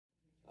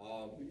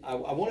I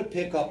want to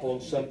pick up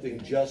on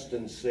something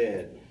Justin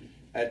said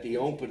at the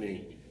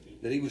opening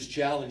that he was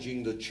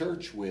challenging the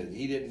church with.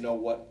 He didn't know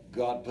what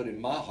God put in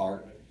my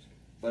heart,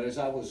 but as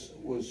I was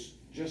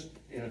just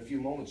in a few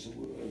moments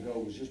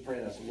ago, was just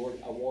praying, I said, Lord,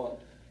 I want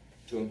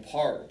to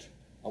impart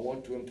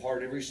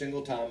every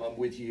single time I'm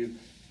with you.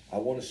 I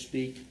want to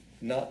speak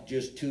not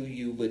just to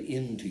you, but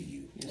into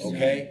you.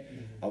 Okay?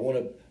 I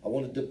want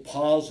to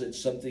deposit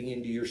something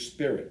into your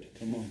spirit.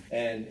 Come on.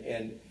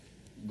 And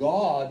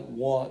God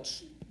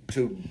wants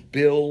to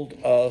build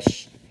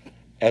us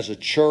as a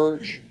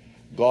church.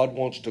 God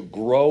wants to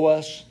grow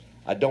us.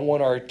 I don't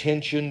want our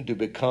attention to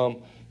become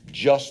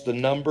just the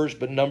numbers,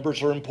 but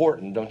numbers are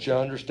important. Don't you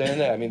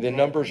understand that? I mean, the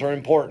numbers are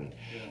important.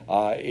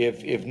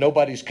 If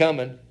nobody's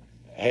coming,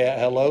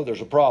 hello,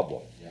 there's a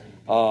problem.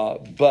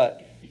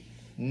 But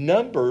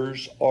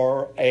numbers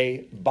are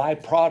a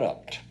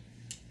byproduct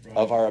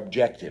of our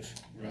objective.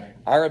 Right.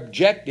 Our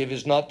objective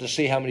is not to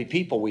see how many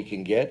people we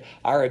can get.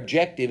 Our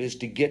objective is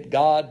to get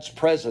God's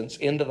presence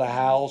into the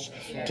house,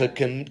 to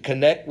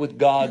connect with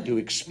God, to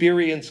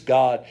experience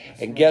God.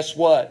 And guess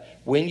what?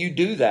 When you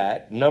do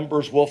that,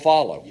 numbers will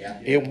follow.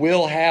 It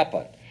will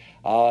happen.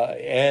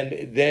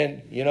 And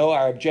then,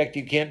 our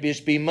objective can't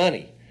just be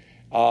money.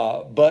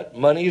 But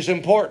money is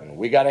important.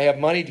 We got to have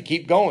money to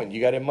keep going.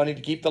 You got to have money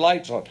to keep the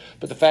lights on.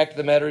 But the fact of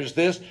the matter is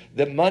this,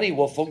 that money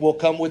will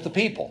come with the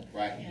people.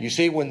 Right. You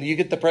see, when you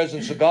get the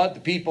presence of God, the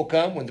people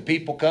come. When the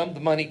people come,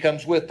 the money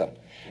comes with them.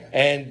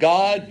 And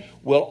God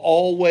will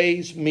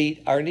always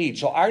meet our needs.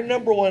 So our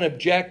number one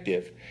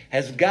objective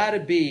has got to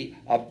be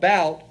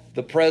about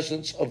the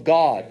presence of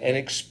God and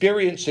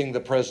experiencing the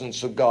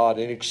presence of God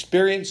and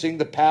experiencing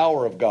the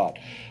power of God.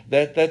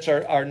 That's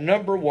our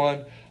number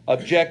one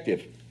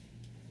objective.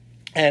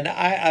 And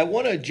I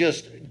want to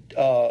just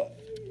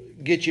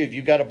get you, if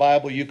you've got a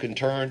Bible, you can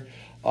turn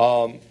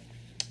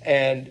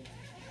and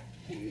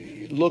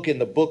look in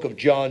the book of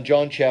John,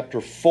 John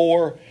chapter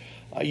 4.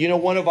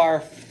 One of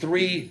our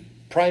three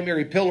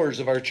primary pillars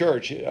of our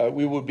church,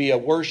 we would be a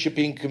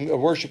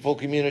worshipful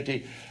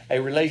community,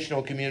 a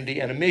relational community,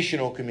 and a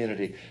missional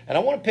community. And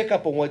I want to pick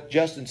up on what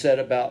Justin said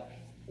about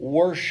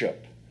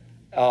worship.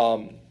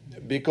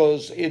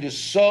 Because it is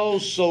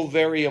so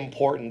very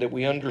important that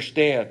we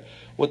understand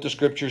what the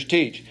scriptures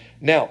teach.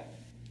 Now,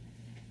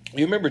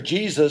 you remember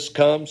Jesus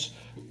comes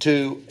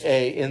to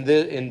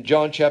in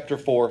John chapter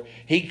 4,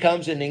 he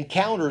comes and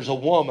encounters a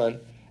woman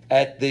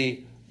at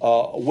the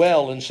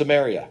well in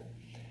Samaria.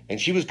 And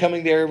she was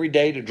coming there every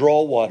day to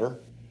draw water.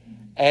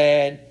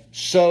 And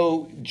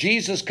so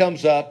Jesus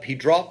comes up, he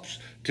drops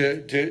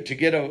to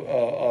get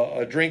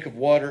a drink of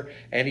water,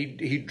 and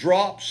he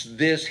drops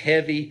this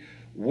heavy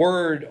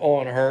word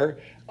on her,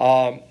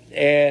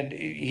 and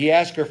he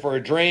asked her for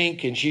a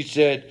drink, and she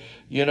said,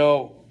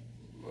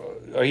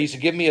 he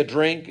said, give me a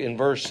drink in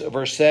verse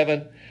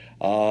 7,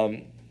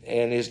 and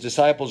his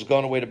disciples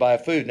gone away to buy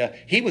food. Now,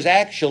 he was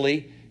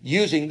actually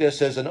using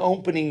this as an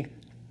opening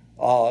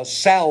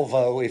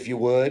salvo, if you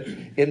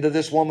would, into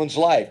this woman's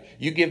life.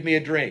 You give me a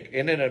drink.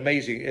 Isn't it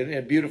amazing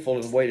and beautiful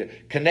in a way to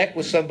connect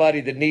with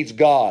somebody that needs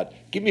God?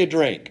 Give me a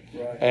drink.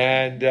 Right.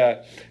 And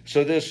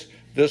so this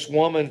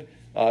woman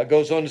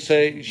goes on to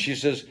say, she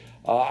says,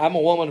 I'm a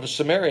woman of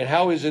Samaria, and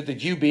how is it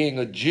that you, being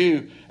a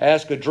Jew,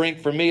 ask a drink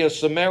for me, a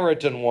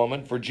Samaritan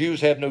woman? For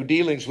Jews have no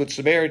dealings with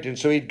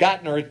Samaritans. So he'd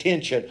gotten her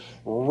attention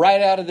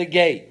right out of the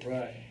gate.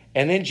 Right.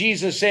 And then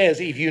Jesus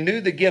says, if you knew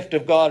the gift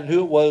of God and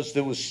who it was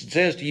that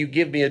says to you,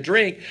 give me a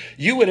drink,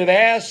 you would have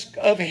asked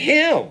of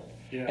him,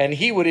 and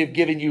he would have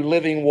given you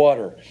living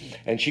water.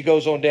 And she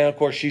goes on down, of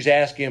course, she's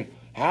asking him,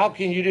 how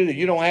can you do that?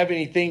 You don't have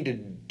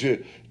anything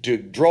to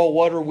draw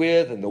water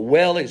with, and the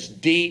well is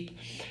deep.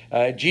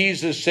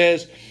 Jesus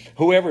says,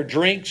 whoever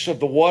drinks of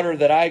the water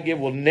that I give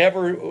will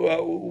never,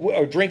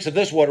 or drinks of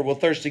this water will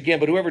thirst again.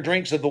 But whoever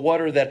drinks of the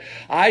water that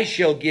I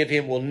shall give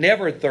him will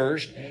never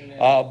thirst.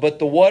 But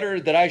the water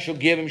that I shall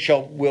give him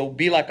will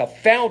be like a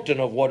fountain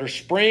of water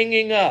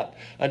springing up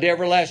unto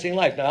everlasting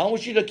life. Now, I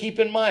want you to keep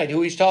in mind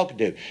who he's talking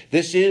to.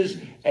 This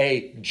is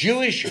a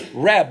Jewish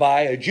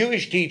rabbi, a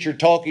Jewish teacher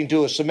talking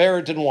to a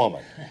Samaritan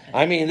woman.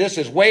 I mean, this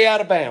is way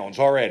out of bounds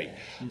already.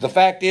 The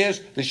fact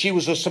is that she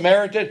was a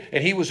Samaritan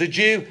and he was a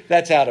Jew,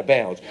 that's out of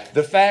bounds.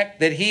 The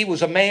fact that he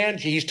was a man,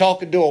 he's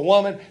talking to a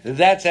woman,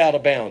 that's out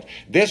of bounds.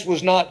 This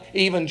was not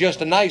even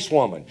just a nice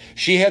woman.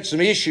 She had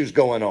some issues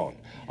going on.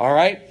 All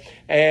right?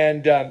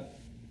 And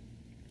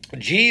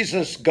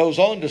Jesus goes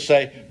on to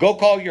say, go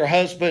call your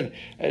husband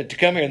to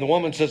come here. And the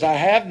woman says, I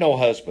have no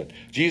husband.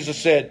 Jesus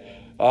said,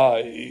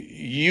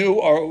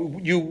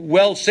 you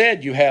well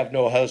said you have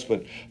no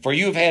husband, for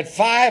you've had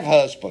 5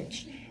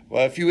 husbands.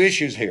 Well, a few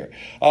issues here.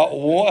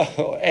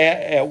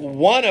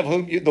 One of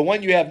whom, the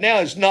one you have now,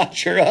 is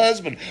not your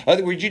husband. In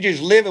other words, you're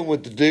just living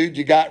with the dude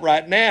you got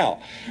right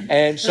now.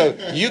 And so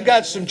you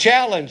got some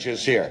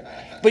challenges here.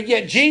 But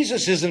yet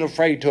Jesus isn't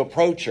afraid to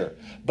approach her.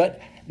 But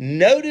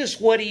notice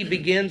what he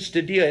begins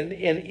to do. And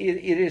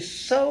it is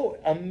so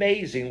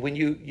amazing when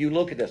you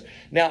look at this.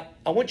 Now,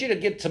 I want you to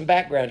get some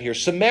background here.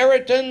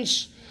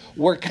 Samaritans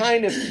were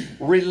kind of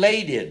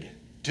related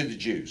to the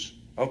Jews.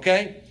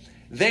 Okay?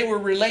 they were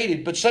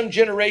related, but some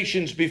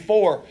generations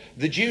before,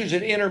 the Jews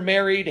had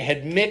intermarried,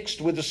 had mixed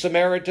with the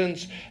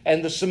Samaritans,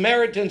 and the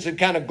Samaritans had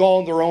kind of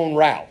gone their own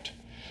route.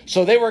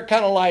 So they were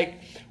kind of like,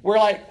 we're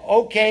like,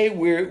 okay,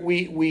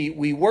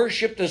 we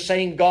worship the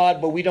same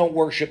God, but we don't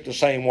worship the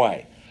same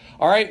way.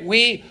 All right,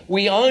 we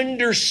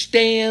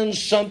understand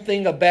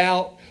something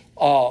about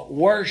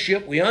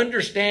worship. We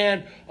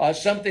understand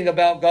something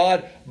about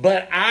God,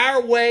 but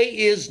our way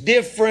is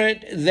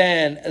different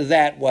than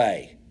that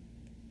way.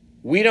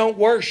 We don't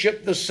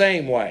worship the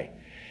same way.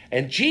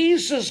 And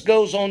Jesus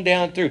goes on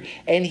down through,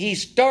 and he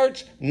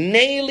starts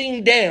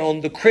nailing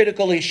down the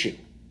critical issue.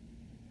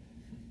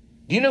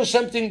 Do you know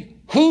something?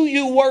 Who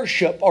you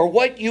worship or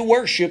what you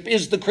worship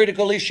is the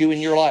critical issue in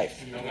your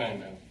life.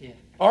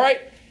 All right?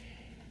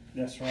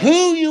 That's right.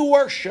 Who you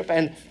worship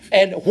and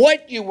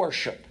what you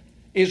worship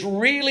is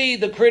really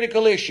the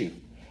critical issue.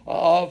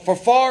 For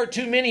far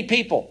too many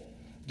people,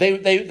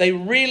 they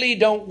really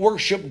don't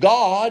worship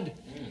God.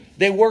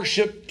 They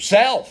worship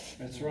self.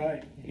 That's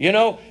right. You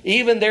know,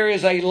 even there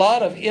is a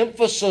lot of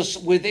emphasis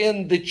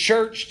within the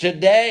church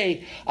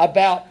today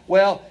about,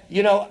 well,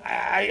 you know,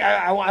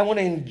 I want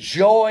to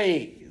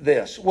enjoy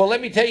this. Well,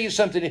 let me tell you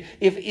something.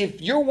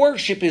 If your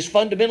worship is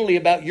fundamentally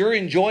about your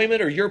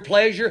enjoyment or your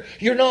pleasure,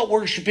 you're not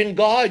worshiping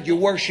God. You're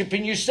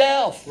worshiping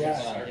yourself.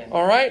 Right.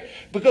 All right?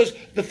 Because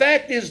the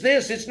fact is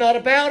this, it's not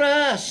about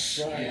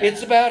us. Right.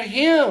 It's about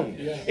Him.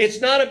 Yeah.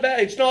 It's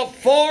not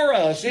for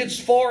us. It's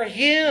for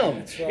Him.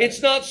 That's right.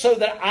 It's not so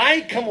that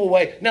I come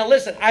away. Now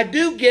listen, I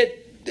do get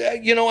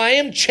I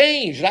am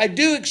changed. I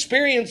do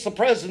experience the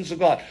presence of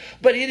God.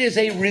 But it is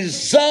a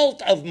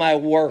result of my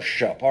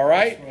worship, all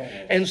right?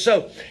 Right. And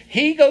so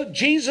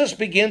Jesus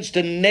begins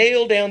to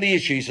nail down the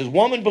issue. He says,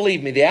 woman,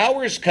 believe me, the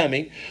hour is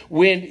coming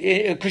when,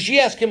 because she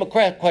asked him a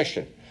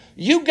question.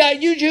 You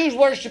Jews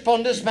worship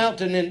on this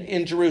mountain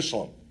in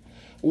Jerusalem.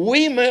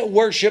 We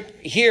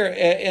worship here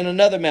in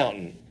another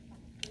mountain.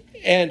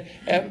 And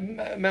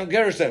Mount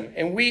Gerizim,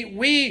 and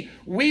we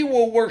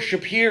will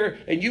worship here,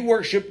 and you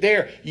worship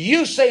there.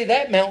 You say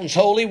that mountain's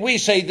holy. We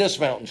say this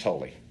mountain's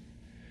holy.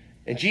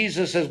 And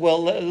Jesus says,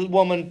 "Well,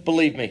 woman,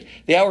 believe me,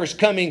 the hour is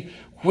coming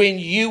when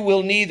you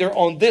will neither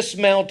on this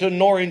mountain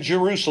nor in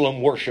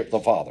Jerusalem worship the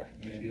Father."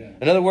 Yeah.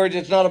 In other words,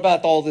 it's not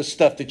about all this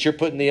stuff that you're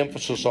putting the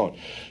emphasis on.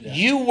 Yeah.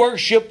 You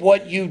worship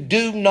what you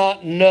do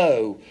not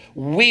know.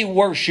 We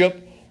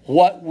worship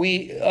what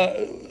we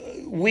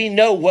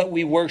know what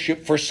we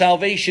worship, for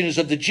salvation is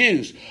of the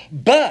Jews.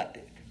 But,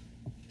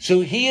 so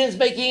he is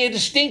making a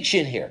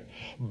distinction here.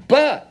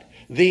 But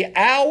the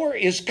hour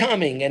is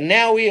coming, and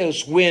now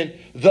is, when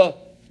the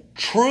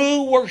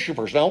true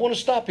worshipers. Now I want to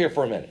stop here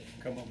for a minute.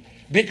 Come on.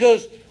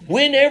 Because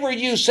whenever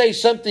you say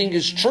something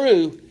is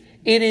true,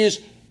 it is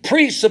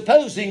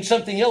presupposing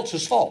something else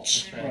is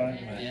false.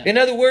 Right. In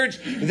other words,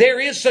 there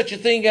is such a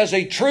thing as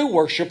a true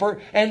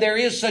worshiper, and there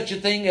is such a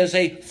thing as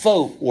a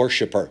faux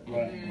worshiper.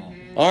 Right.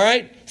 All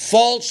right?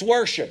 False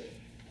worship.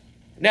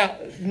 Now,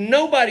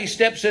 nobody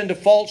steps into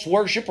false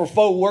worship or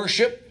faux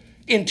worship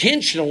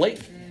intentionally.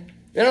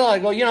 You know,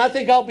 like, I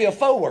think I'll be a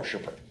faux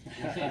worshiper.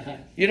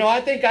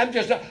 I think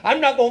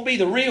I'm not going to be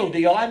the real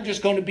deal. I'm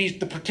just going to be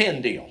the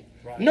pretend deal.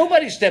 Right.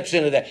 Nobody steps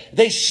into that.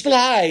 They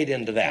slide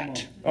into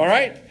that. All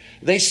right?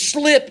 They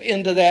slip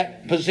into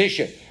that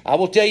position. I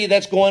will tell you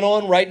that's going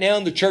on right now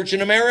in the church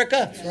in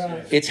America.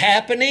 Right. It's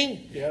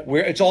happening. Yep.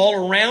 It's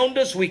all around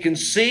us. We can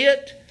see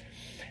it.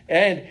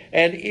 And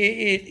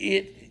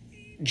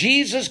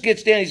Jesus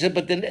gets down. He said,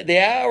 but the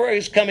hour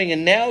is coming,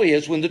 and now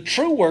is, when the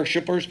true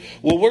worshipers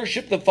will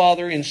worship the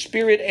Father in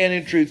spirit and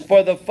in truth.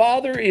 For the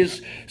Father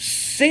is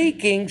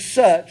seeking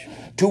such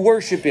to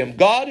worship Him.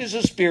 God is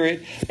a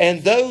spirit,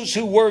 and those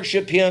who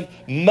worship Him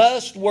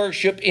must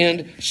worship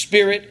in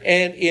spirit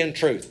and in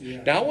truth.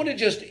 Yeah. Now, I want to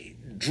just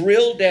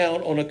drill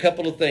down on a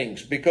couple of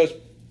things, because,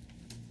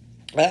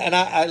 and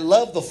I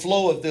love the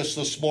flow of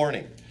this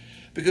morning.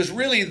 Because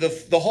really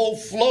the whole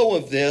flow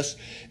of this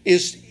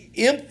is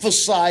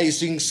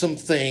emphasizing some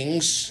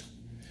things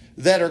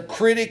that are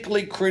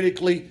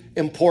critically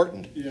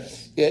important.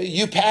 Yes.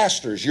 You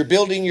pastors, you're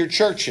building your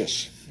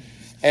churches.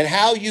 And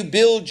how you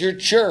build your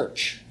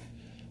church,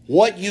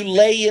 what you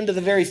lay into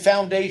the very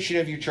foundation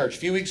of your church. A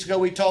few weeks ago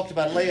we talked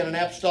about laying an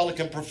apostolic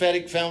and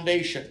prophetic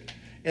foundation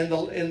in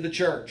the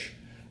church.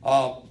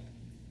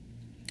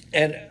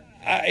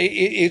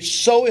 It's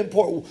so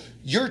important.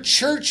 Your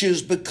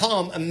churches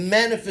become a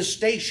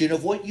manifestation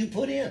of what you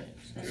put in.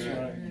 That's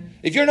right.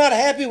 If you're not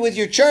happy with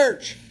your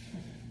church,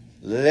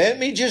 let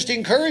me just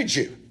encourage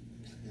you.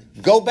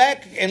 Go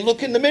back and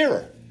look in the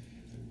mirror.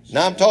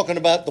 Now I'm talking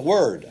about the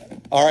Word.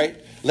 All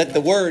right? Let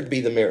the Word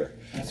be the mirror.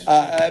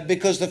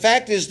 Because the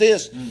fact is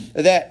this,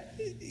 that,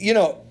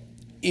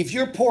 if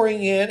you're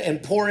pouring in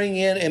and pouring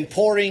in and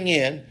pouring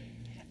in,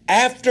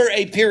 after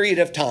a period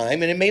of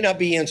time, and it may not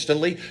be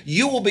instantly,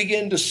 you will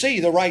begin to see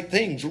the right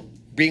things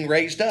being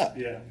raised up.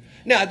 Yeah.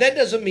 Now, that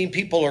doesn't mean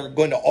people are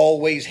going to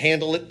always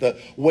handle it the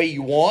way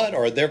you want,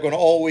 or they're going to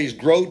always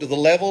grow to the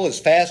level as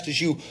fast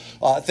as you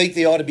think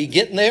they ought to be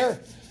getting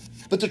there.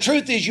 But the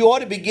truth is, you ought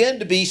to begin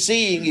to be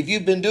seeing, if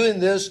you've been doing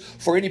this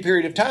for any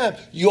period of time,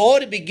 you ought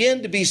to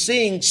begin to be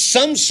seeing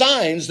some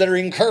signs that are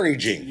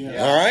encouraging.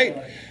 All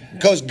right?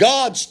 Because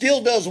God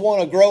still does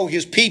want to grow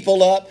His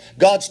people up.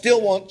 God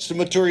still wants to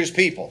mature His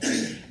people.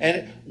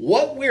 And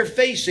what we're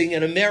facing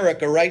in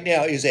America right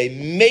now is a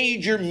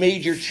major,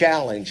 major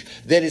challenge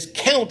that is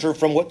counter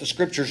from what the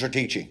Scriptures are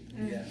teaching.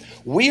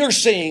 We are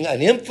seeing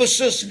an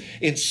emphasis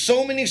in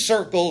so many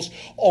circles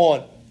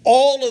on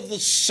all of the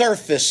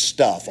surface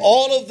stuff,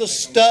 all of the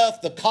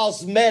stuff, the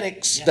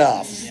cosmetic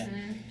stuff.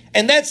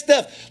 And that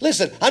stuff,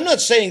 listen, I'm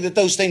not saying that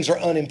those things are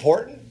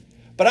unimportant,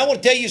 but I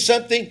want to tell you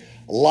something.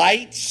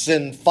 Lights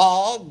and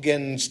fog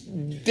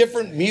and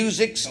different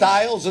music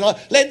styles and all,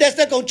 that's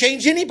not going to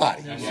change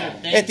anybody.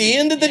 At the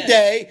end of the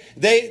day,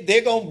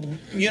 they're going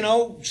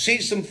to,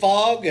 see some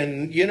fog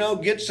and,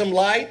 get some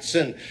lights.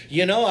 And,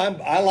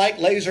 I like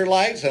laser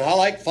lights and I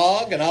like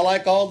fog and I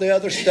like all the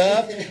other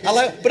stuff.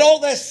 But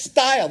all that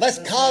style, that's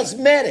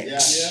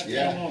cosmetics.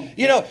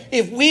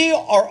 If we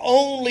are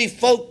only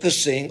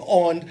focusing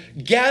on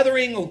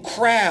gathering a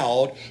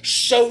crowd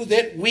so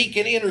that we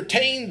can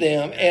entertain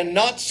them and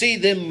not see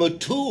them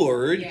matured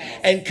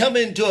and come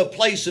into a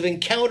place of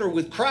encounter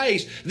with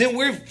Christ, then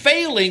we're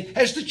failing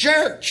as the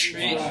church.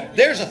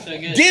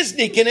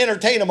 Disney can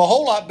entertain them a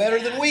whole lot better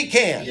than we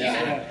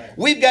can.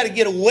 We've got to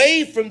get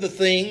away from the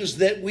things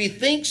that we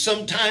think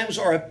sometimes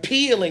are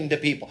appealing to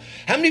people.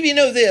 How many of you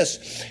know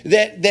this?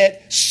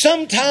 That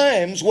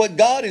sometimes what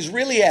God is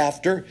really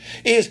after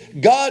is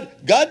God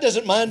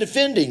doesn't mind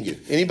offending you.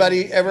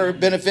 Anybody ever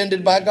been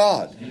offended by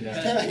God?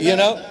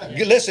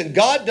 Listen,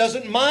 God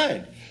doesn't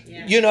mind.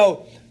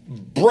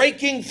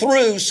 Breaking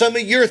through some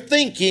of your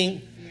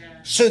thinking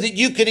so that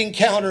you could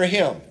encounter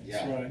Him.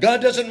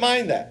 God doesn't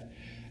mind that.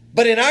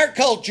 But in our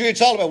culture, it's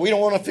all about we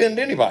don't want to offend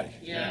anybody.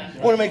 We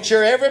want to make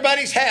sure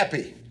everybody's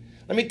happy.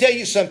 Let me tell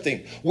you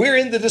something. We're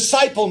in the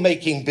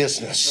disciple-making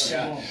business.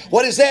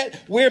 What is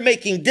that? We're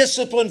making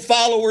disciplined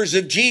followers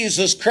of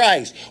Jesus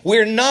Christ.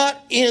 We're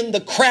not in the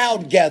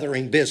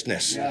crowd-gathering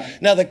business.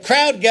 Now, the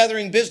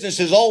crowd-gathering business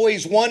is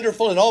always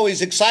wonderful and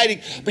always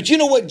exciting. But you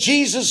know what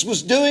Jesus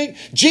was doing?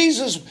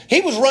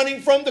 He was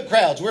running from the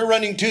crowds. We're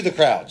running to the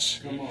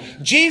crowds.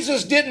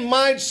 Jesus didn't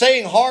mind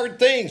saying hard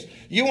things.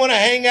 You want to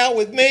hang out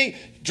with me?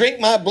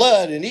 Drink my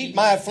blood and eat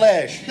my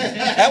flesh.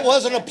 That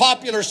wasn't a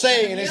popular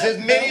saying. And it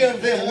says many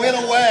of them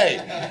went away.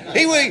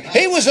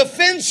 He was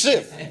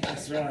offensive.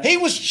 He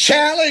was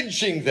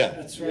challenging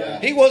them.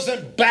 He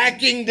wasn't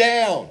backing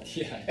down.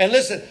 And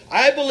listen,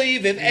 I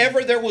believe if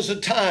ever there was a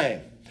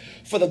time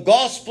for the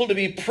gospel to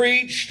be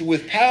preached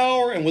with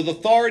power and with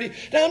authority.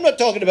 Now, I'm not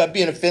talking about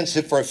being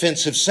offensive for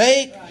offensive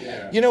sake.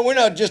 We're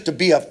not just to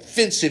be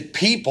offensive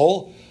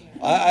people.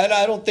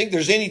 I don't think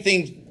there's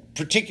anything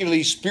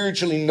particularly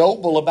spiritually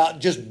noble about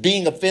just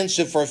being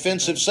offensive for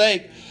offensive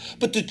sake.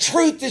 But the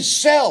truth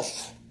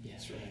itself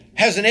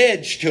has an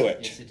edge to it.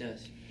 Yes, it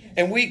does.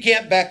 And we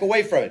can't back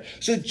away from it.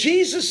 So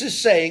Jesus is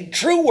saying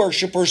true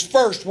worshipers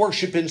first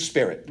worship in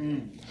spirit.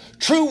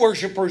 True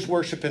worshipers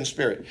worship in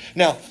spirit.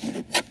 Now,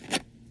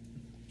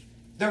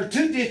 there are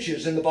two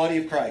ditches in the body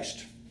of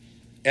Christ.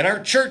 In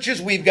our churches,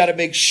 we've got to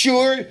make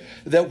sure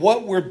that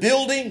what we're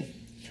building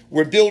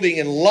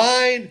in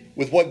line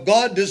with what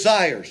God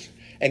desires.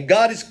 And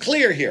God is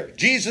clear here.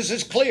 Jesus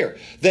is clear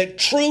that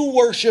true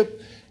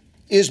worship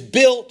is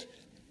built,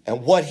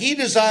 and what He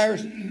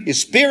desires is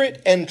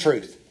spirit and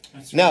truth.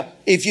 Now,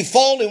 if you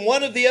fall in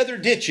one of the other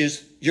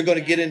ditches, you're going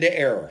to get into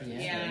error.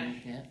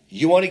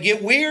 You want to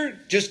get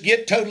weird? Just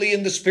get totally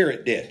in the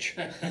spirit ditch.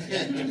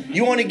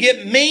 You want to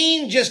get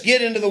mean? Just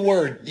get into the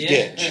word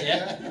ditch.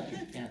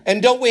 And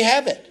don't we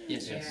have it?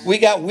 We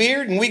got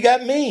weird and we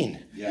got mean.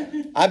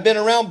 I've been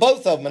around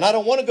both of them, and I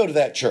don't want to go to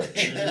that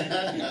church.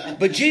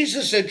 But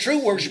Jesus said true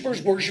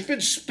worshipers worship in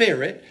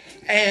spirit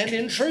and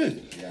in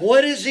truth.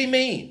 What does He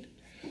mean?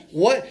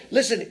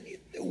 Listen,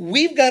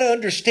 we've got to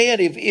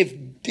understand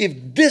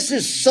if this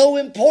is so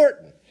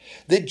important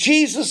that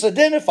Jesus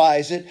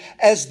identifies it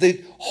as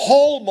the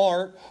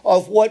hallmark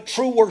of what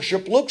true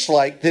worship looks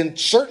like, then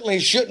certainly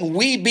shouldn't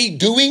we be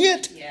doing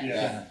it?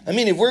 I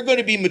mean, if we're going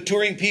to be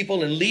maturing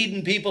people and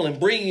leading people and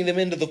bringing them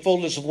into the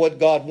fullness of what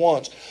God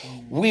wants,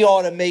 we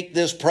ought to make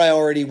this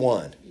priority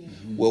one.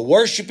 We'll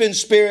worship in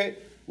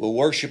spirit, we'll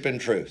worship in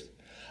truth.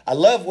 I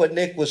love what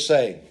Nick was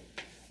saying,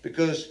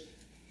 because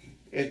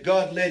if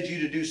God led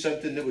you to do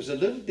something that was a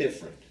little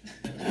different,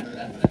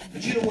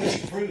 but you know what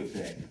you proved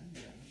then?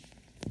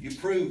 You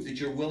proved that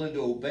you're willing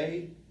to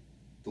obey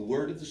the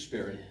word of the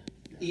Spirit,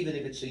 even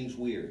if it seems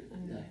weird.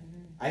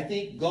 I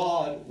think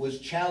God was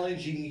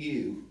challenging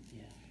you.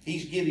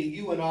 He's giving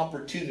you an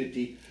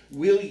opportunity.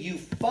 Will you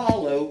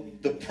follow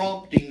the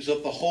promptings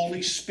of the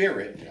Holy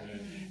Spirit?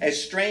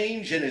 As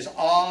strange and as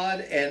odd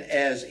and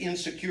as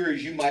insecure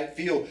as you might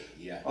feel,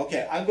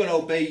 okay, I'm going to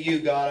obey you,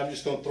 God. I'm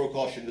just going to throw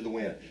caution to the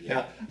wind.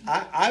 Now,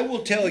 I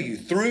will tell you,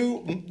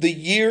 through the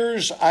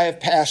years I have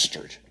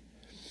pastored,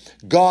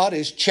 God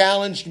has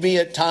challenged me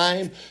at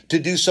times to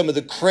do some of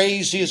the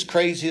craziest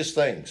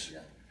things.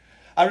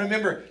 I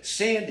remember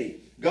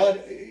Sandy.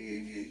 God,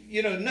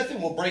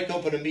 nothing will break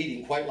open a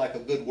meeting quite like a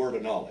good word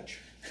of knowledge.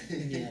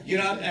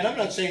 And I'm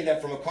not saying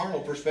that from a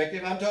carnal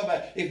perspective. I'm talking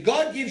about if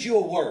God gives you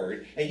a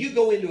word and you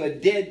go into a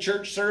dead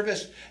church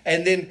service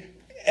and then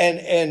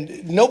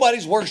and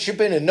nobody's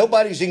worshiping and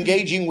nobody's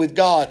engaging with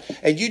God,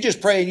 and you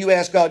just pray and you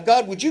ask God,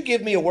 God, would you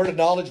give me a word of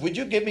knowledge? Would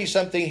you give me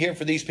something here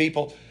for these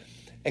people?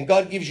 And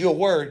God gives you a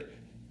word.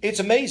 It's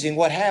amazing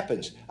what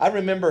happens. I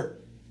remember,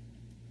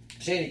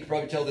 Sandy could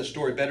probably tell this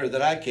story better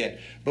than I can,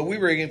 but we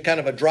were in kind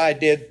of a dry,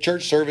 dead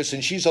church service,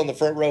 and she's on the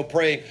front row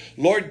praying,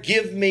 Lord,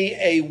 give me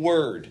a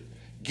word.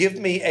 Give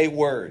me a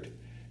word.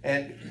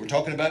 And we're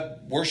talking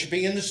about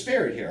worshiping in the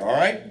Spirit here, all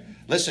right?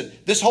 Listen,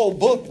 this whole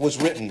book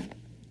was written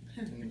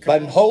by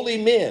holy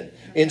men,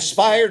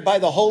 inspired by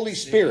the Holy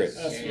Spirit,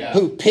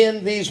 who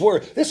penned these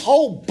words. This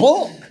whole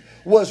book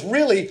was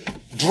really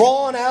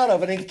drawn out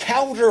of an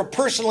encounter, a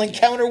personal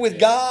encounter with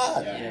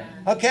God.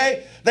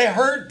 Okay? They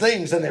heard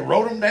things and they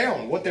wrote them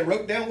down. What they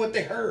wrote down, what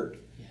they heard.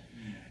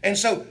 And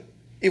so,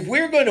 if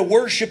we're going to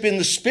worship in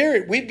the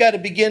Spirit, we've got to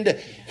begin to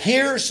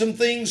hear some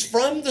things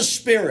from the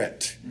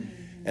Spirit.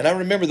 And I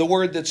remember the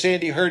word that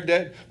Sandy heard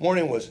that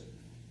morning was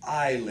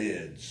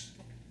eyelids.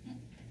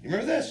 You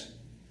remember this?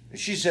 And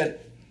she said,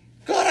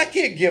 God, I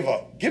can't give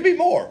up. Give me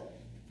more.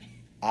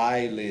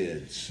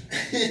 Eyelids.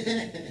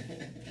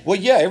 Well,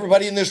 yeah,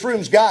 everybody in this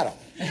room's got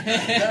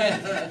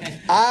them.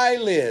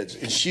 Eyelids.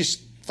 And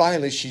she's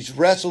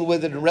wrestled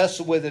with it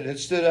and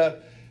stood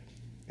up.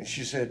 And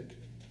she said,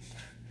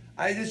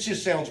 this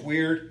just sounds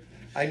weird.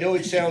 I know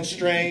it sounds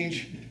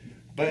strange,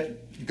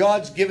 but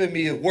God's given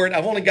me a word.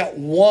 I've only got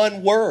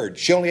one word.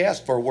 She only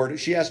asked for a word.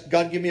 She asked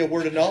God, give me a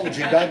word of knowledge,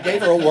 and God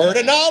gave her a word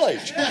of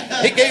knowledge.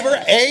 He gave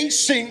her a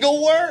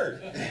single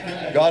word.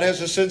 God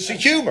has a sense of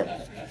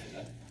humor.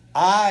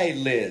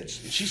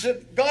 Eyelids. She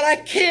said, God, I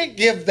can't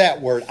give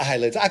that word,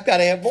 eyelids. I've got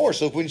to have more.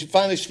 So when she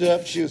finally stood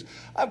up, she was,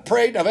 I've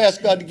prayed, I've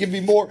asked God to give me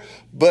more,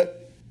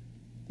 but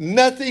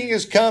nothing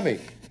is coming.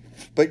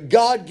 But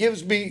God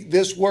gives me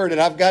this word,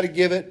 and I've got to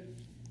give it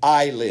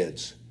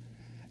eyelids.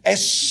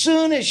 As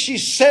soon as she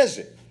says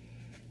it,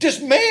 this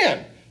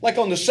man, like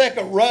on the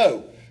second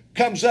row,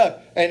 comes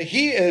up, and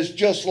he is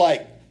just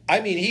like,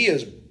 he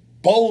is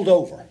bowled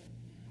over.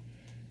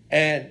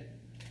 And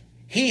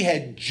he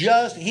had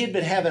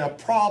been having a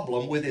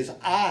problem with his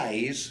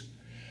eyes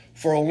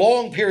for a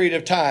long period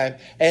of time,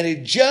 and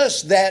had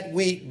just that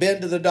week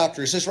been to the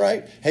doctor. Is this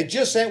right? Had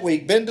just that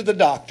week been to the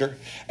doctor,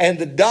 and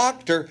the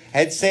doctor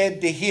had said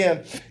to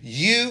him,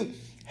 you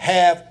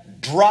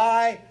have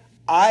dry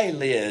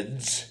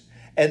eyelids,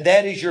 and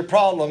that is your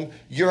problem.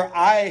 Your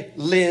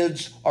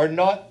eyelids are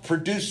not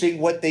producing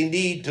what they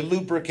need to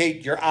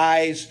lubricate your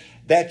eyes.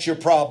 That's your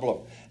problem.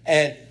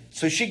 And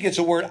so she gets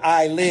the word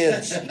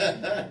eyelids.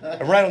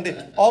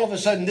 All of a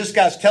sudden, this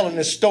guy's telling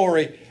this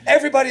story.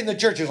 Everybody in the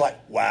church is like,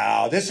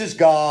 wow, this is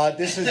God.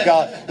 This is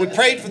God. We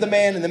prayed for the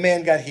man, and the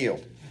man got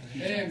healed.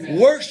 Amen.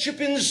 Worship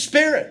in the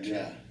Spirit.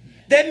 Yeah.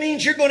 That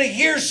means you're going to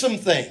hear some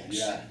things.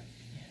 Yeah.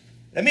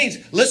 That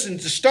means, listen,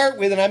 to start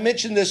with, and I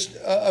mentioned this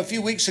a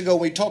few weeks ago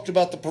when we talked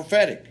about the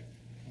prophetic.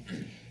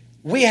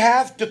 We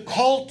have to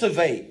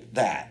cultivate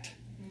that.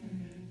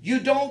 You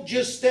don't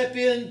just step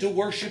into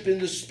worship in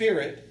the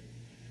Spirit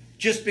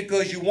just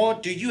because you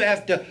want to. You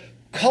have to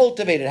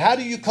cultivate it. How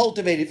do you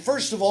cultivate it?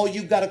 First of all,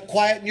 you've got to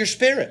quieten your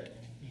spirit.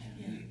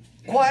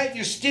 Learn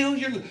to still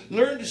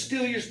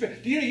your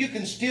spirit. Do you know you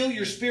can still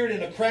your spirit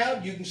in a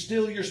crowd? You can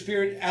still your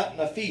spirit out in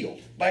a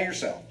field by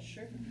yourself.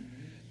 Sure.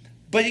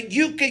 But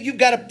you've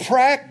got to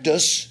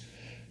practice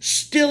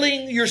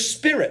stilling your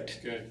spirit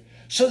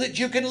so that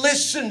you can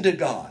listen to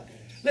God.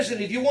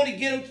 Listen, if you want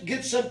to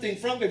get something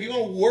from it, if you're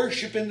going to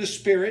worship in the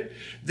Spirit,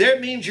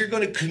 that means you're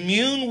going to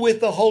commune with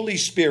the Holy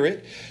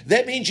Spirit.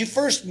 That means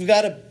you've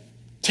got to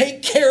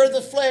take care of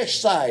the flesh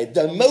side,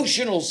 the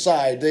emotional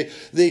side,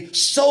 the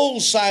soul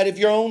side of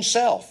your own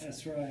self.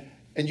 That's right.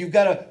 And you've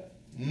got to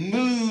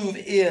move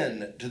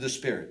in to the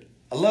Spirit.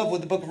 I love what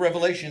the book of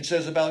Revelation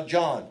says about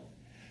John.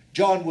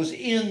 John was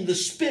in the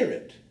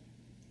Spirit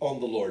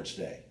on the Lord's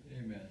day.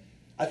 Amen.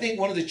 I think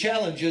one of the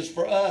challenges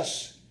for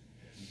us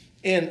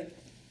in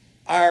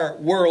our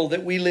world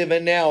that we live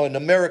in now, in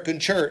American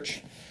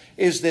church,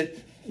 is that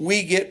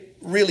we get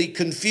really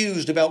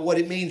confused about what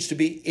it means to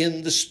be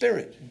in the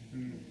Spirit.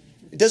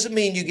 It doesn't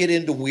mean you get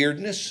into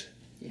weirdness.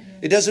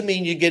 It doesn't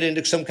mean you get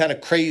into some kind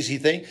of crazy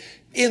thing.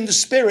 In the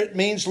Spirit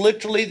means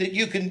literally that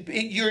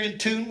you're in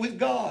tune with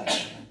God.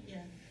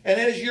 And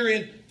as you're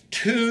in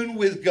tune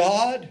with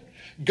God,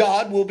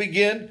 God will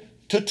begin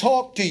to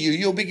talk to you.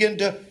 You'll begin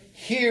to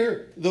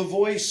hear the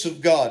voice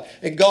of God.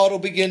 And God will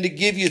begin to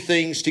give you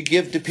things to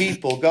give to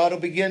people. God will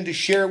begin to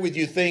share with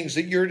you things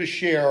that you're to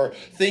share, or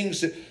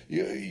things that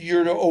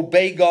you're to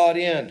obey God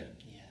in.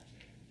 Yeah.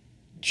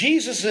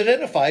 Jesus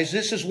identifies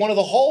this as one of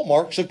the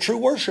hallmarks of true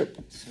worship.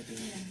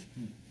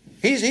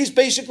 He's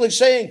basically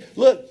saying,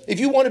 look, if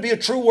you want to be a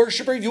true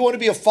worshiper, if you want to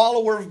be a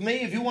follower of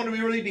me, if you want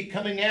to really be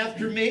coming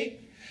after me,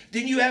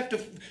 then you have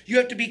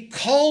to be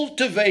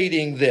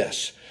cultivating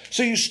this.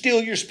 So you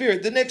still your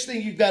spirit. The next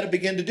thing you've got to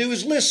begin to do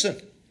is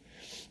listen.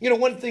 You know,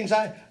 one of the things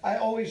I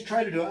always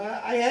try to do,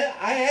 I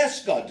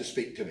ask God to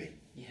speak to me.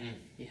 Yeah.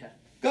 Yeah.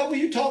 God, will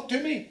you talk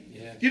to me?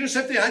 Yeah. You know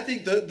something? I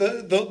think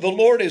the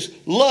Lord is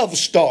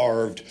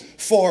love-starved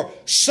for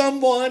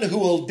someone who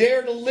will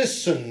dare to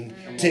listen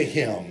to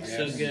Him.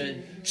 So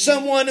good.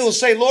 Someone who will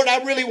say, Lord,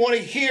 I really want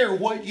to hear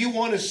what you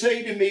want to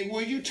say to me.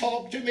 Will you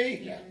talk to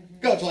me? Yeah.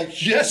 God's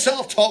like, yes,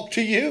 I'll talk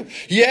to you.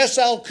 Yes,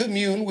 I'll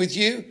commune with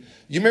you.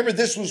 You remember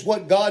this was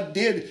what God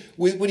did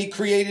when He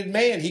created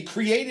man. He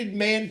created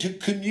man to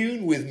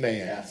commune with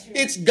man. Yes.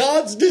 It's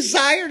God's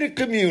desire to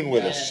commune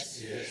with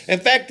us. Yes. In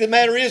fact, the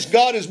matter is,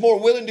 God is more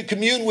willing to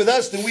commune with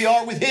us than we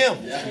are with Him.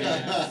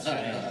 That's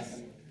right.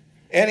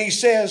 And He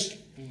says,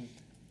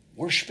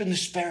 worship in the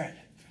Spirit.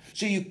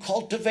 So you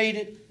cultivate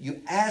it,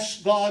 you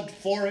ask God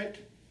for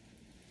it,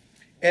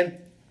 and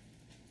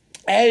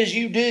as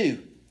you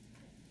do,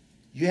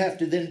 you have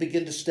to then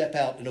begin to step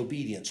out in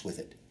obedience with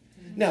it.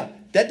 Now,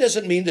 that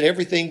doesn't mean that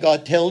everything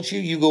God tells you,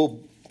 you go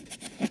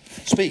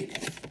speak.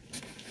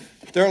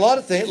 There are a lot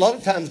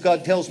of times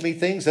God tells me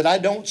things that I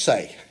don't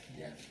say.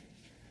 Yeah.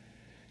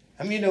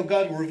 I mean, you know,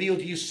 God will reveal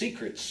to you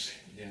secrets.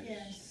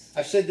 Yes.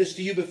 I've said this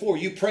to you before.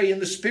 You pray in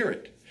the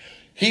Spirit.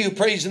 He who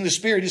prays in the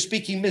Spirit is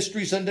speaking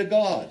mysteries unto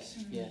God.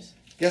 Yes.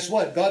 Guess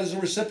what? God is a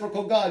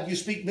reciprocal God. You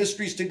speak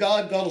mysteries to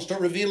God, God will start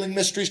revealing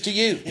mysteries to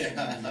you.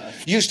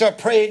 You start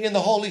praying in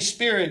the Holy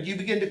Spirit. You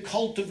begin to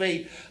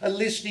cultivate a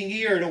listening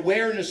ear and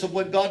awareness of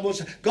what God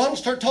wants. God will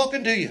start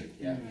talking to you.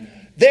 Yeah.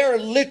 There are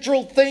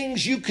literal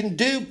things you can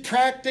do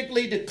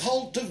practically to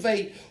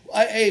cultivate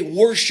a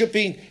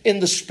worshiping in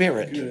the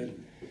Spirit.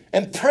 Good.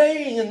 And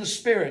praying in the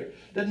Spirit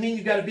doesn't mean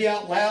you've got to be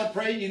out loud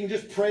praying. You can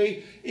just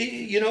pray,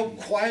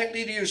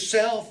 quietly to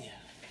yourself.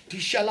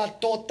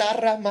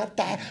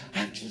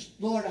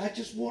 Lord, I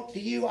just want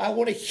you. I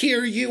want to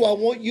hear you. I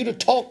want you to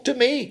talk to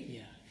me.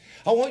 Yeah.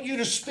 I want you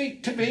to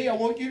speak to me. I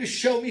want you to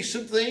show me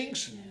some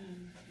things.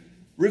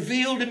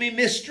 Reveal to me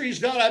mysteries.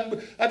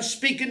 God, I'm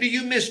speaking to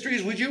you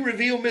mysteries. Would you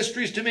reveal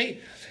mysteries to me?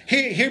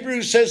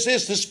 Hebrews says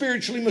this, the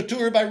spiritually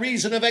mature by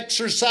reason of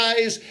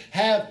exercise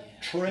have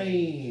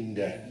trained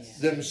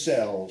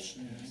themselves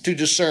to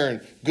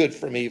discern good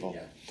from evil.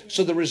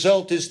 So the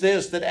result is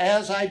this, that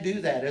as I do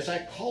that, as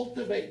I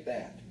cultivate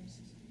that,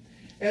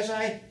 as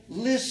I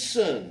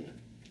listen,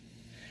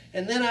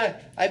 and then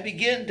I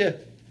begin to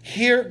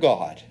hear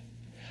God,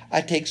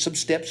 I take some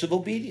steps of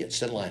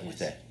obedience in line with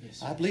that.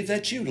 Yes. I believe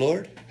that's you,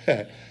 Lord.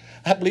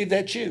 I believe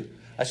that's you.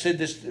 I said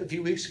this a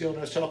few weeks ago when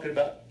I was talking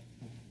about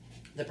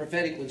the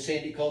prophetic. When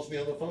Sandy calls me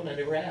on the phone, I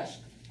never ask,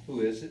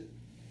 who is it?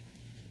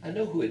 I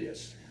know who it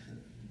is.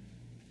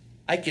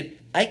 I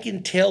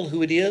can tell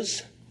who it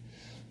is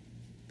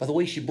by the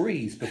way she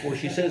breathes before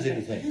she says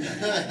anything.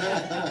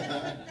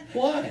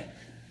 Why?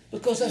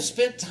 Because I've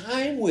spent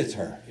time with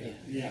her.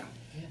 Yeah.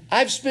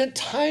 I've spent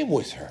time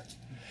with her.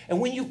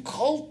 And when you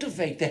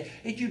cultivate that,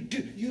 and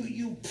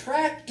you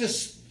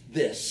practice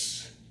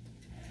this,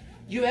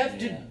 you have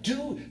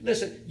to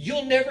listen,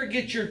 you'll never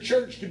get your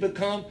church to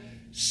become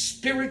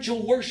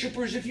spiritual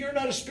worshipers if you're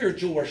not a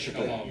spiritual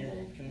worshiper.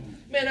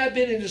 Man, I've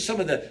been into some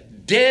of the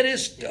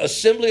deadest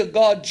Assembly of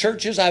God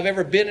churches I've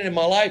ever been in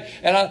my life.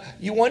 And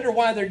you wonder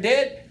why they're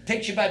dead?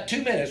 Takes you about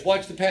 2 minutes.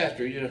 Watch the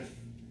pastor.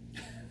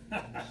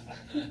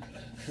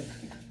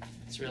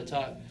 It's real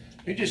talk.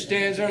 He just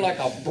stands there like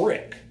a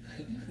brick.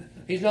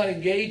 He's not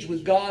engaged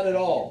with God at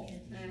all.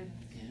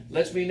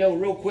 Lets me know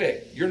real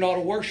quick, you're not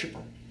a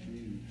worshiper.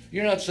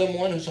 You're not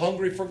someone who's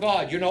hungry for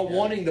God. You're not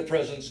wanting the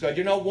presence of God.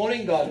 You're not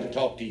wanting God to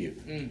talk to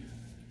you.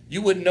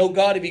 You wouldn't know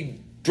God if He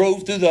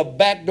drove through the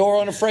back door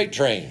on a freight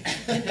train.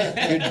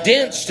 You're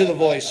dense to the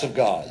voice of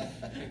God.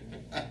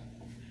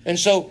 And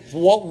so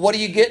what do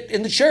you get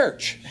in the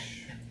church?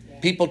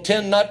 People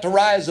tend not to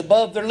rise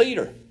above their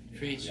leader.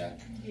 Preach. Yeah.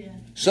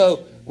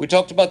 So we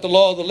talked about the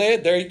law of the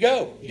lid. There you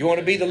go. You want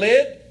to be the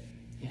lid?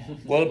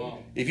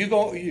 Well, if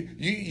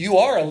you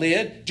are a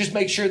lid, just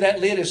make sure that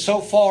lid is so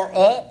far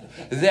up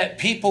that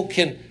people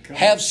can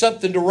have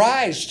something to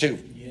rise to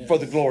for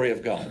the glory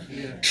of God.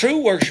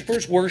 True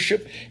worshipers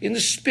worship in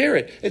the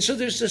Spirit. And so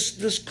there's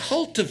this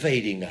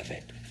cultivating of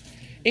it,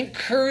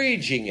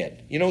 encouraging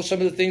it. You know, some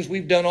of the things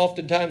we've done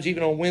oftentimes,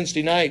 even on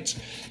Wednesday nights,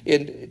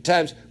 in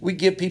times we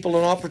give people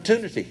an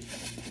opportunity.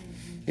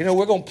 You know,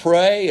 we're going to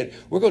pray and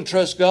we're going to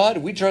trust God,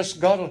 and we trust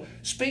God will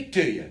speak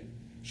to you.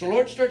 So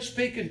Lord, start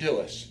speaking to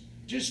us.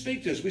 Just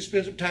speak to us. We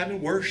spend some time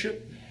in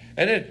worship.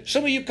 And then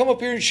some of you come up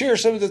here and share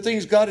some of the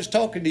things God is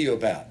talking to you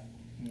about.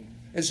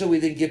 And so we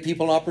then give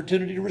people an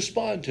opportunity to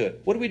respond to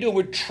it. What do we do?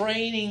 We're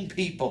training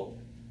people.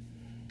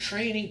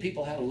 Training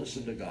people how to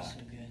listen to God.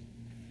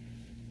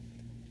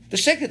 The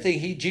second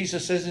thing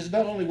Jesus says is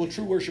not only will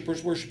true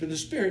worshipers worship in the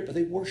Spirit, but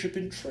they worship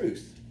in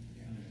truth.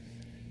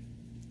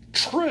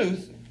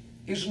 Truth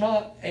is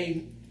not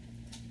an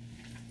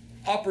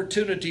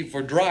opportunity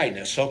for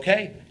dryness,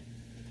 okay?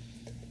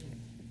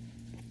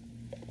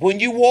 When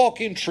you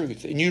walk in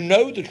truth and you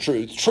know the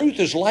truth, truth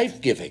is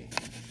life-giving.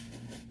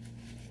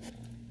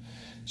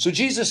 So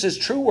Jesus says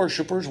true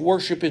worshipers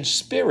worship in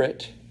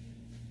spirit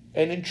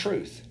and in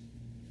truth.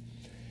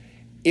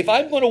 If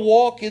I'm going to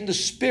walk in the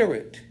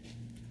Spirit,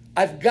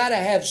 I've got to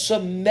have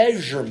some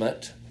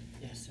measurement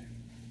Yes, sir.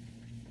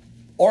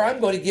 or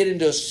I'm going to get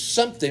into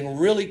something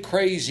really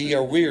crazy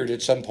or weird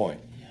at some point.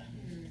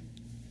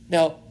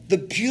 Now, the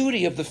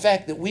beauty of the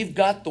fact that we've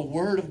got the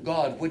Word of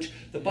God, which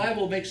the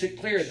Bible makes it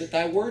clear that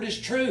thy Word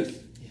is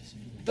truth.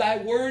 Thy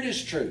Word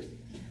is truth.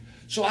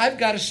 So I've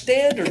got a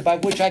standard by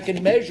which I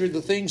can measure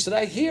the things that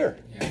I hear.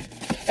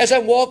 As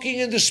I'm walking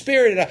in the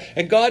Spirit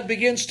and God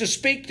begins to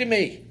speak to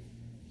me.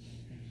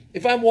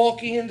 If I'm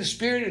walking in the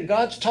Spirit and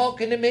God's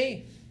talking to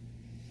me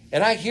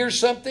and I hear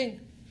something,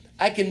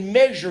 I can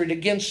measure it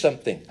against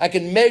something. I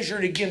can measure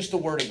it against the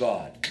Word of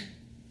God.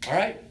 All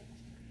right?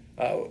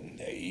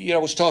 I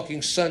was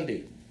talking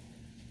Sunday.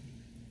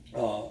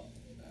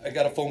 I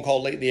got a phone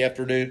call late in the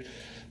afternoon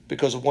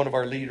because of one of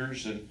our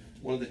leaders, and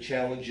one of the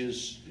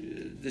challenges,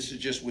 this is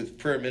just with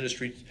prayer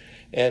ministry,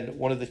 and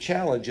one of the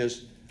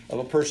challenges of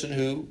a person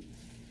who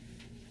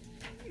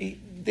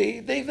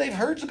they've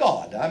heard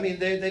God. I mean,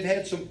 they've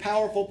had some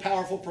powerful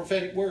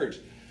prophetic words.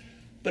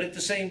 But at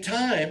the same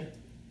time,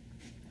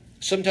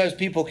 sometimes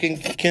people can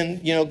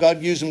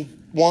God used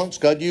them once,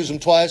 God used them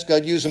twice,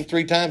 God used them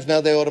 3 times. Now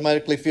they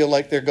automatically feel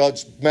like they're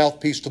God's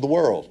mouthpiece to the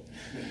world.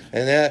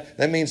 And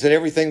that means that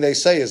everything they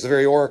say is the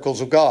very oracles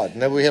of God.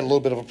 And then we had a little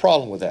bit of a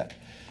problem with that.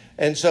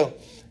 And so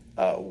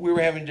we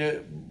were having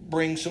to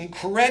bring some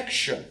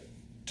correction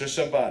to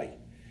somebody.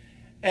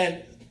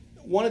 And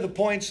one of the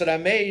points that I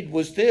made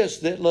was this,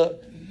 that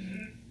look,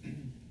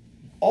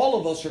 all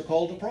of us are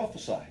called to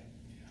prophesy.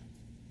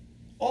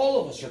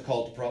 All of us are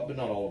called to prophesy, but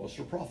not all of us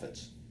are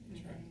prophets.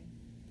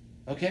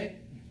 Okay?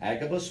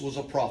 Agabus was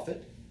a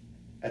prophet.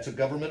 That's a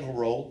governmental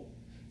role.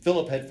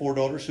 Philip had 4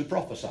 daughters who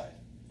prophesied.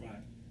 Right.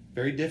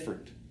 Very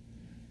different.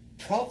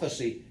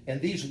 Prophecy,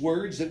 and these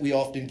words that we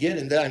often get,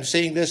 and I'm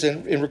saying this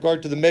in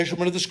regard to the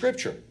measurement of the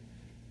Scripture.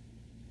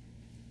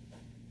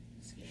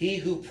 He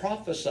who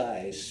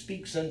prophesies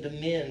speaks unto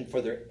men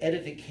for their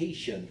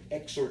edification,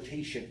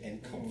 exhortation,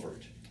 and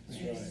comfort.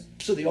 That's right.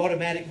 So the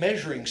automatic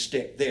measuring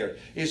stick there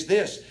is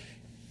this.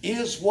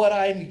 Is what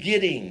I'm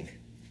getting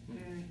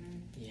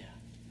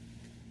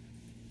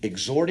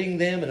exhorting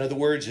them? In other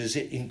words, is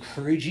it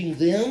encouraging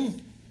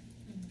them?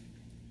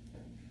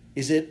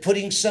 Is it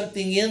putting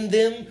something in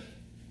them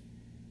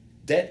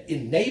that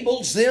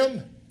enables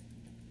them?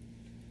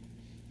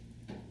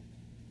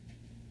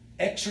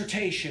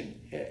 Exhortation,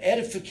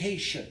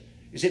 edification.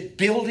 Is it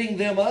building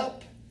them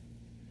up?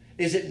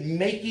 Is it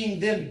making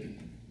them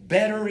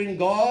better in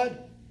God?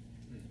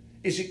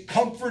 Is it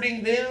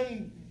comforting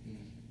them?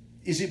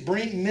 Is it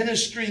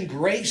ministering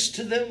grace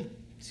to them?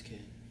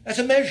 That's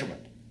a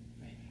measurement.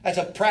 That's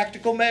a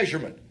practical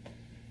measurement.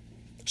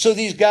 So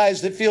these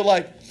guys that feel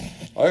like,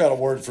 I got a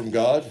word from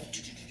God.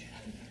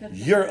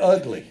 You're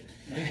ugly.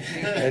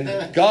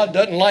 And God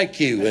doesn't like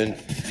you. And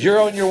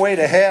you're on your way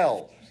to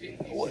hell.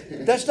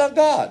 That's not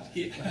God.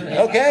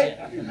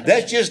 Okay?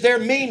 That's just their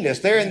meanness.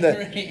 They're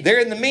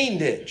in the mean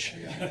ditch.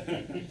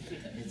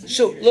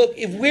 So look,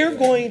 if we're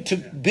going to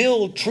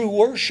build true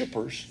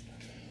worshipers,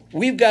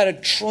 we've got to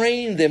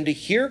train them to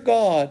hear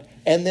God,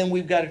 and then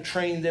we've got to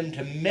train them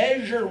to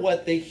measure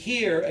what they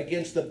hear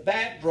against the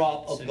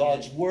backdrop of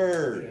God's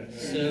Word.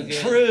 So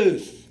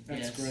truth.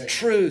 That's great.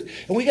 Truth.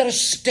 And we got to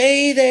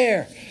stay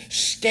there.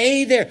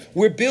 Stay there.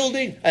 We're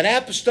building an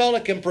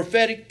apostolic and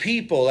prophetic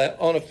people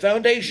on a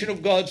foundation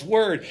of God's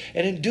Word.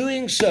 And in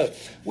doing so,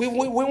 we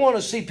want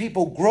to see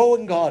people grow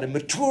in God and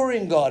mature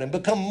in God and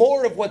become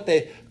more of what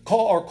they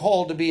are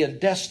called to be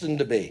and destined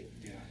to be.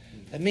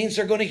 That means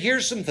they're going to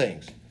hear some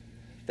things.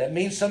 That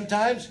means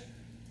sometimes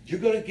you're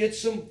going to get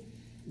some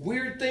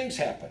weird things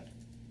happen.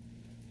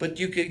 But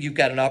you've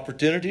got an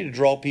opportunity to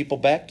draw people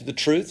back to the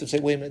truth and say,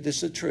 wait a minute, this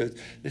is the truth.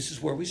 This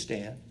is where we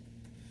stand.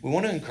 We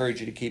want to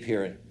encourage you to keep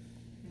hearing.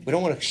 We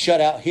don't want to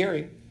shut out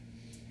hearing.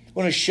 We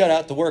want to shut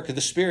out the work of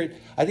the Spirit.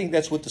 I think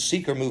that's what the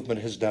seeker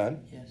movement has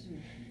done. Yes.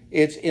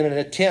 It's in an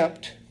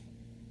attempt,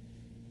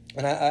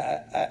 and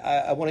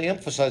I want to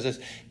emphasize this,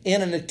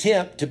 in an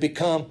attempt to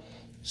become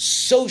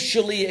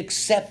socially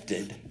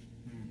accepted.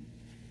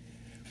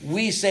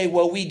 We say,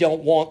 well, we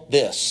don't want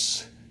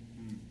this.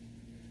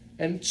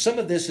 And some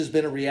of this has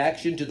been a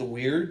reaction to the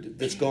weird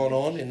that's gone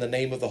on in the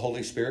name of the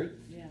Holy Spirit.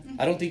 Yeah.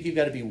 I don't think you've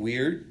got to be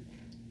weird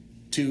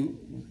to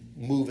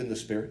move in the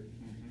Spirit.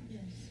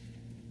 Yes.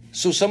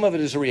 So some of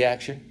it is a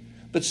reaction.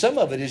 But some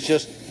of it is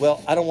just,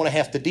 well, I don't want to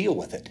have to deal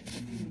with it.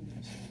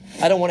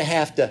 I don't want to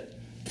have to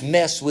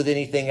mess with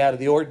anything out of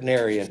the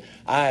ordinary. And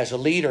I, as a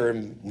leader,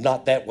 am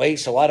not that way,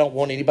 so I don't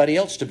want anybody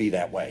else to be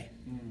that way.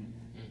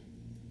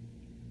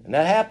 And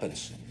that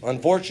happens.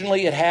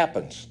 Unfortunately, it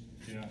happens.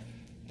 Yeah.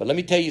 But let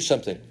me tell you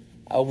something.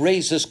 I'll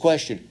raise this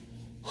question.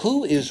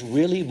 Who is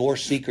really more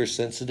seeker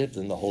sensitive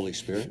than the Holy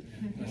Spirit?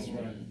 That's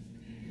right.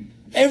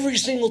 Every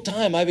single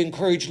time I've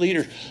encouraged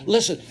leaders,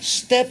 listen,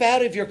 step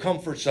out of your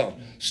comfort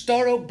zone.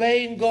 Start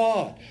obeying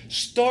God.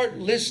 Start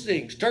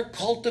listening. Start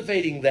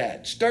cultivating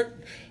that.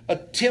 Start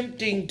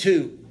attempting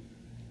to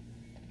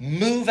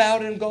move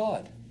out in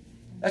God.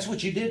 That's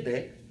what you did,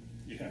 Nick.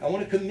 Yeah. I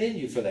want to commend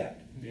you for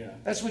that. Yeah.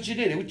 That's what you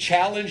did. It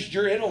challenged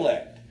your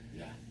intellect.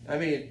 Yeah. I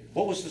mean,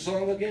 what was the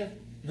song again?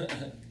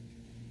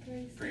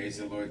 Praise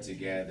the Lord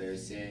together,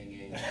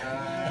 singing.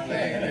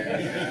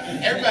 Hallelujah.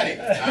 Everybody.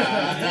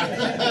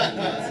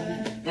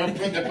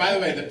 But by the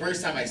way, the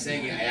first time I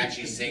sang it, I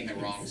actually sang the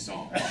wrong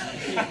song.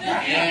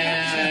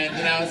 And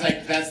then I was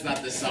like, that's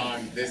not the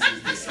song. This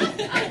is the song.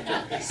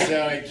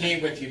 So it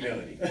came with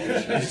humility.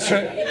 That's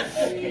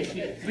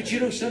right. But you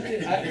know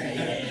something?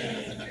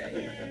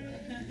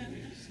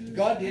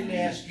 God didn't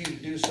ask you to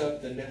do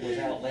something that was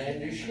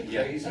outlandish and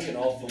crazy and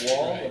off the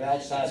wall and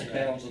outside the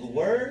bounds of the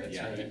Word.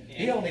 Yeah.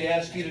 He only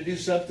asked you to do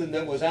something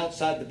that was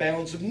outside the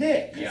bounds of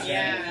Nick.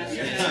 And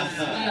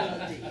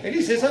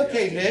he says,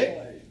 okay,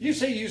 Nick, you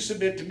say you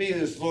submit to me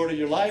as Lord of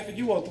your life and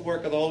you want the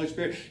work of the Holy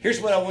Spirit.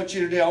 Here's what I want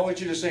you to do. I want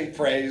you to sing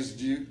praise,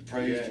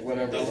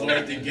 whatever. The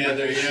Lord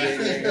together,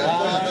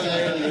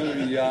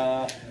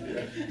 Hallelujah.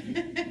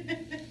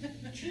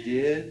 But you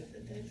did,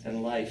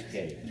 and life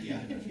came.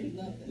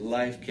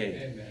 Life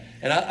came.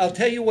 And I'll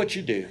tell you what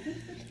you do.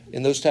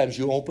 In those times,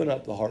 you open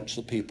up the hearts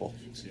of people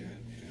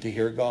to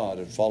hear God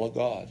and follow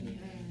God.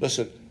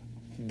 Listen,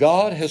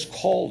 God has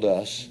called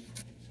us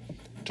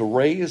to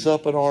raise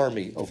up an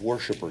army of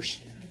worshipers.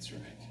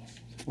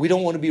 We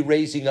don't want to be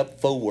raising up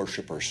faux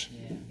worshipers.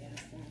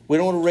 We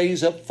don't want to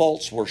raise up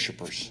false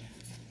worshipers.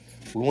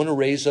 We want to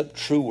raise up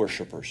true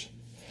worshipers.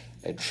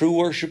 And true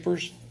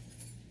worshipers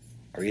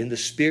are in the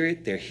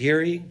Spirit. They're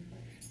hearing.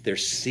 They're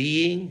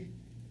seeing.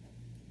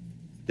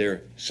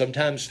 They're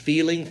sometimes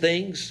feeling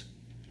things.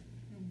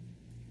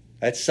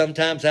 That's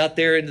sometimes out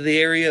there into the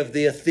area of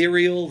the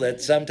ethereal.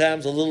 That's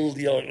sometimes a little,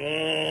 I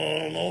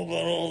don't know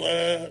about all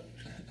that.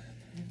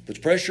 Puts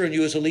pressure on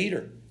you as a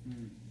leader.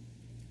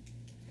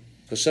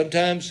 Because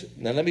sometimes,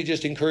 now let me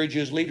just encourage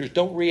you as leaders,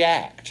 don't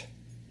react.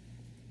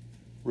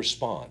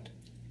 Respond.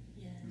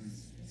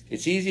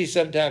 It's easy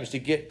sometimes to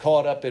get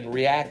caught up in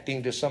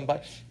reacting to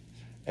somebody,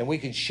 and we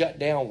can shut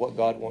down what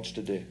God wants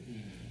to do.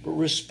 But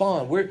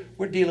respond.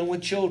 We're dealing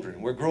with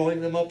children. We're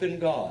growing them up in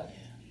God.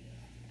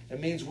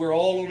 It means we're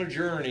all on a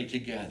journey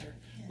together.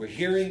 We're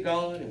hearing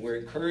God and we're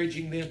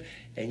encouraging them,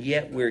 and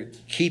yet we're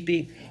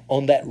keeping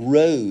on that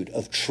road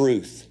of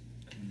truth.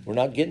 We're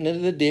not getting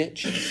into the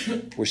ditch.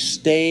 We're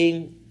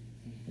staying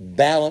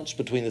balanced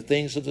between the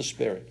things of the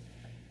Spirit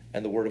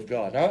and the Word of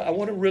God. Now, I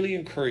want to really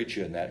encourage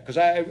you in that, because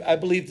I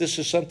believe this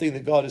is something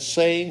that God is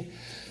saying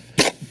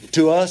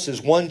to us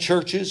as one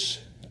churches.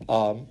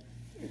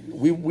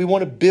 We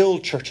want to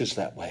build churches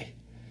that way,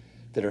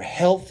 that are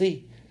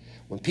healthy.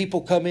 When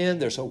people come in,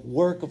 there's a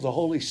work of the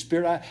Holy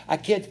Spirit. I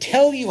can't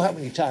tell you how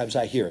many times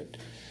I hear it.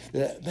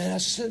 Man, I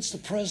sense the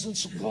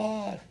presence of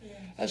God.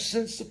 I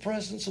sense the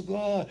presence of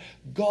God.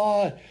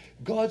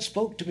 God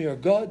spoke to me, or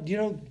God,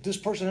 this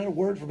person had a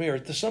word for me,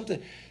 or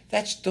something.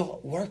 That's the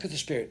work of the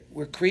Spirit.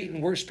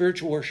 We're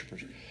spiritual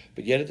worshipers.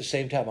 But yet at the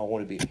same time, I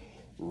want to be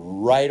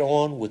right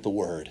on with the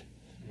Word.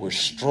 We're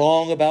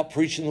strong about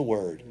preaching the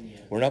Word.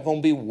 We're not going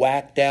to be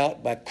whacked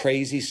out by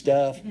crazy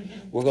stuff.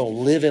 We're going to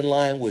live in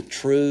line with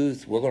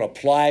truth. We're going to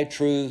apply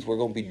truth. We're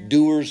going to be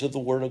doers of the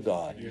Word of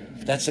God.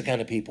 That's the kind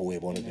of people we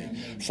want to be.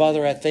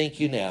 Father, I thank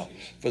you now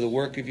for the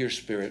work of your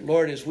Spirit.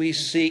 Lord, as we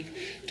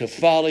seek to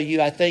follow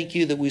you, I thank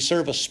you that we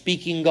serve a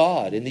speaking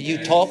God and that you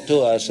talk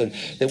to us and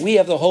that we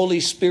have the Holy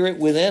Spirit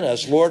within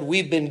us. Lord,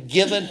 we've been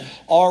given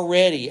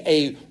already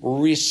a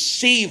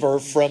receiver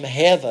from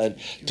heaven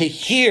to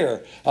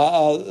hear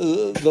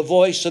the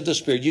voice of the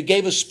Spirit. You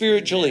gave us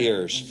spiritual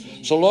ears.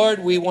 So,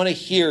 Lord, we want to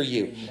hear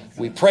you.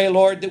 We pray,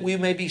 Lord, that we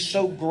may be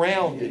so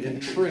grounded in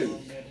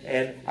truth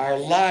and our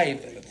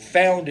life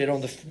founded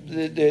on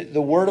the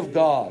Word of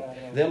God,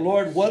 that,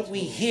 Lord, what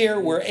we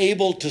hear, we're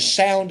able to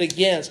sound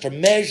against or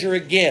measure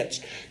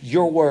against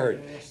your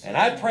Word. And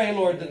I pray,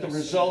 Lord, that the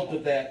result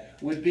of that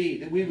would be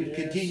that we would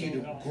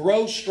continue to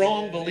grow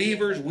strong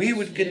believers. We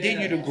would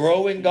continue to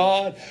grow in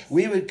God.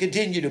 We would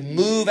continue to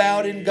move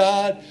out in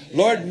God.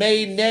 Lord,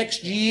 may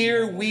next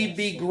year we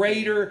be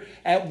greater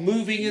at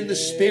moving in the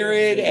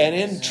Spirit and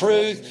in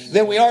truth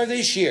than we are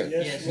this year.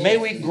 May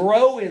we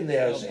grow in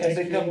this and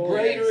become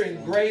greater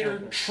and greater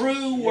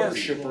true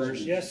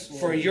worshipers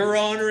for your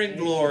honor and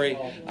glory.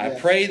 I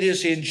pray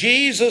this in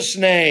Jesus'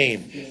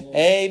 name.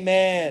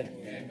 Amen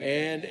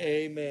and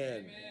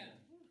amen.